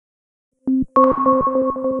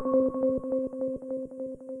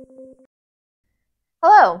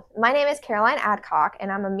Hello, my name is Caroline Adcock,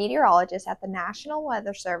 and I'm a meteorologist at the National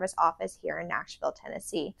Weather Service office here in Nashville,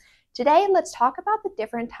 Tennessee. Today, let's talk about the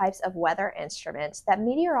different types of weather instruments that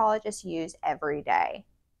meteorologists use every day.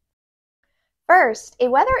 First, a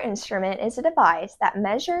weather instrument is a device that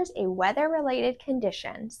measures a weather-related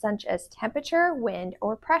condition, such as temperature, wind,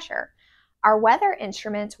 or pressure. Our weather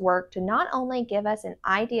instruments work to not only give us an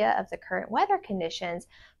idea of the current weather conditions,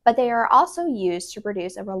 but they are also used to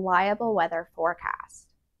produce a reliable weather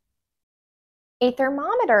forecast. A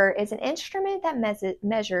thermometer is an instrument that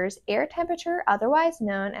measures air temperature, otherwise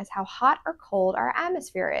known as how hot or cold our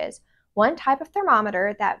atmosphere is. One type of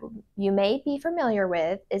thermometer that you may be familiar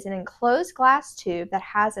with is an enclosed glass tube that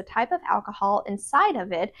has a type of alcohol inside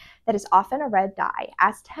of it that is often a red dye.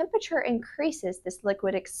 As temperature increases, this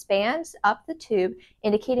liquid expands up the tube,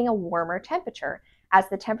 indicating a warmer temperature. As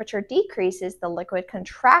the temperature decreases, the liquid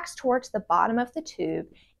contracts towards the bottom of the tube,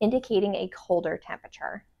 indicating a colder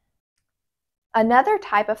temperature. Another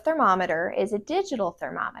type of thermometer is a digital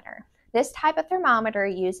thermometer. This type of thermometer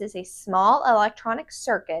uses a small electronic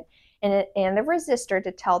circuit and a resistor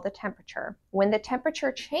to tell the temperature. When the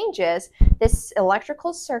temperature changes, this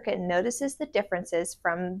electrical circuit notices the differences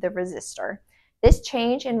from the resistor. This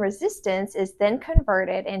change in resistance is then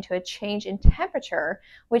converted into a change in temperature,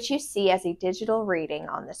 which you see as a digital reading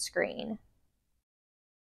on the screen.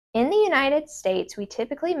 In the United States, we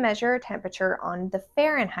typically measure temperature on the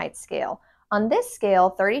Fahrenheit scale. On this scale,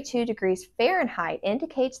 32 degrees Fahrenheit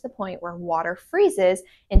indicates the point where water freezes,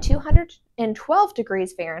 and 212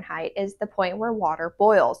 degrees Fahrenheit is the point where water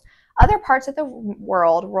boils. Other parts of the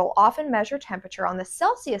world will often measure temperature on the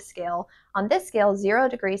Celsius scale. On this scale, 0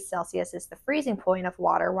 degrees Celsius is the freezing point of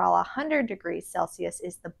water, while 100 degrees Celsius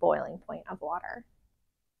is the boiling point of water.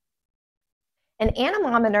 An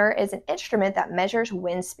anemometer is an instrument that measures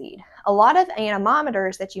wind speed. A lot of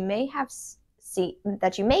anemometers that you may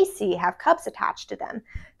see have cups attached to them.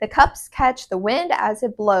 The cups catch the wind as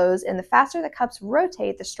it blows, and the faster the cups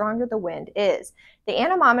rotate, the stronger the wind is. The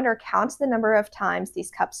anemometer counts the number of times these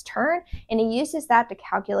cups turn, and it uses that to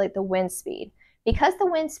calculate the wind speed. Because the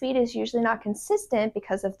wind speed is usually not consistent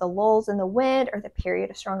because of the lulls in the wind or the period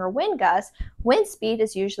of stronger wind gusts, wind speed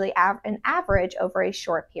is usually an average over a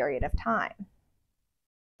short period of time.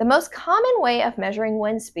 The most common way of measuring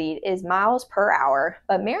wind speed is miles per hour,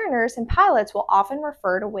 but mariners and pilots will often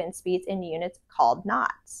refer to wind speeds in units called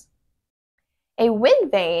knots. A wind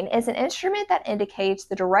vane is an instrument that indicates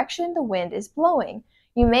the direction the wind is blowing.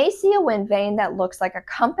 You may see a wind vane that looks like a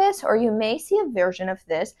compass, or you may see a version of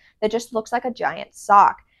this that just looks like a giant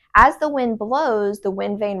sock. As the wind blows, the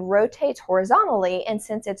wind vane rotates horizontally, and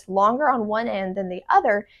since it's longer on one end than the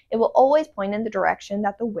other, it will always point in the direction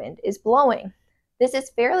that the wind is blowing. This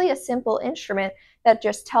is fairly a simple instrument that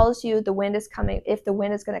just tells you the wind is coming, if the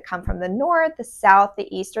wind is going to come from the north, the south, the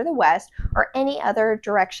east, or the west, or any other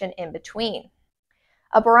direction in between.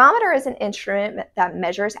 A barometer is an instrument that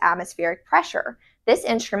measures atmospheric pressure. This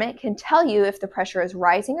instrument can tell you if the pressure is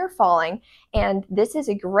rising or falling, and this is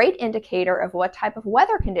a great indicator of what type of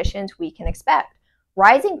weather conditions we can expect.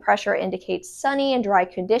 Rising pressure indicates sunny and dry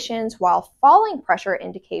conditions, while falling pressure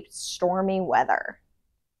indicates stormy weather.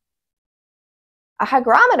 A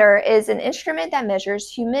hygrometer is an instrument that measures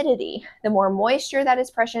humidity. The more moisture that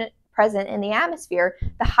is present in the atmosphere,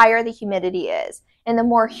 the higher the humidity is, and the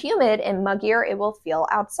more humid and muggier it will feel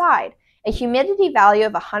outside. A humidity value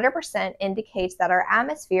of 100% indicates that our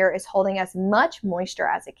atmosphere is holding as much moisture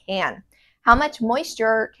as it can. How much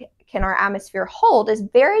moisture can our atmosphere hold is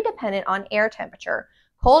very dependent on air temperature.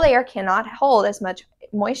 Cold air cannot hold as much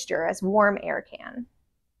moisture as warm air can.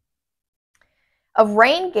 A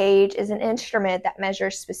rain gauge is an instrument that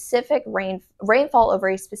measures specific rainfall over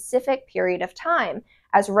a specific period of time.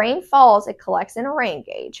 As rain falls, it collects in a rain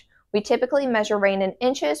gauge. We typically measure rain in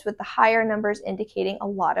inches, with the higher numbers indicating a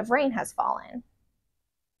lot of rain has fallen.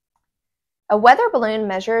 A weather balloon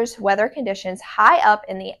measures weather conditions high up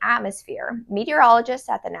in the atmosphere. Meteorologists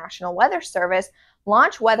at the National Weather Service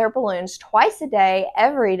launch weather balloons twice a day,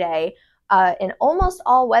 every day, in almost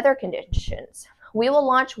all weather conditions. We will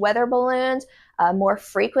launch weather balloons more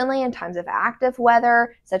frequently in times of active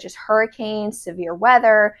weather, such as hurricanes, severe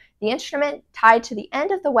weather. The instrument tied to the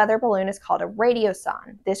end of the weather balloon is called a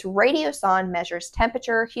radiosonde. This radiosonde measures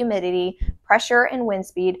temperature, humidity, pressure, and wind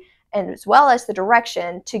speed, and as well as the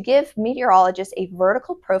direction, to give meteorologists a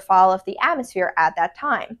vertical profile of the atmosphere at that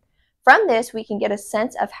time. From this, we can get a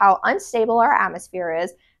sense of how unstable our atmosphere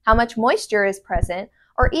is, how much moisture is present,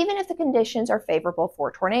 or even if the conditions are favorable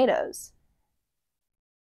for tornadoes.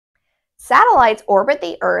 Satellites orbit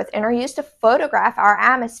the Earth and are used to photograph our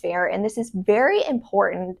atmosphere, and this is a very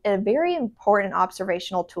important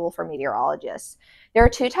observational tool for meteorologists. There are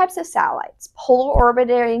two types of satellites: polar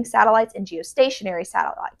orbiting satellites and geostationary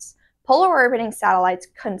satellites. Polar orbiting satellites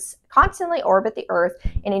constantly orbit the Earth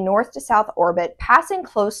in a north to south orbit, passing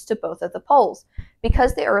close to both of the poles.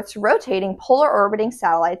 Because the Earth's rotating, polar orbiting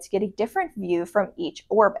satellites get a different view from each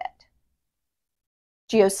orbit.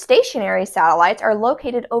 Geostationary satellites are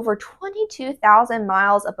located over 22,000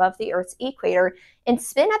 miles above the Earth's equator and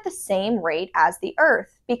spin at the same rate as the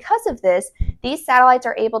Earth. Because of this, these satellites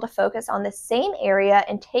are able to focus on the same area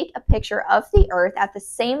and take a picture of the Earth at the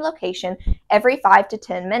same location every 5 to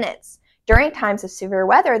 10 minutes. During times of severe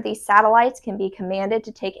weather, these satellites can be commanded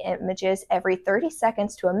to take images every 30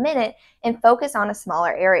 seconds to a minute and focus on a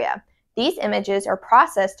smaller area. These images are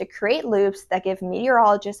processed to create loops that give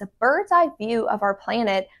meteorologists a bird's eye view of our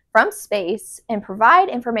planet from space and provide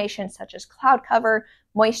information such as cloud cover,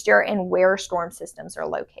 moisture, and where storm systems are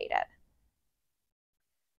located.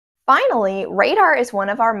 Finally, radar is one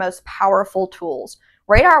of our most powerful tools.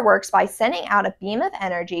 Radar works by sending out a beam of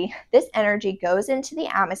energy. This energy goes into the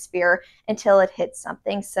atmosphere until it hits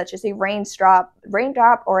something such as a raindrop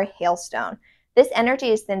or a hailstone. This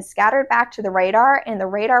energy is then scattered back to the radar, and the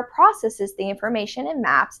radar processes the information and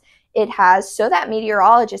maps it has so that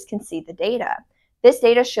meteorologists can see the data. This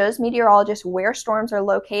data shows meteorologists where storms are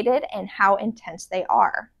located and how intense they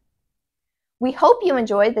are. We hope you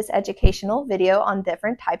enjoyed this educational video on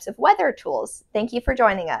different types of weather tools. Thank you for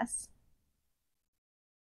joining us.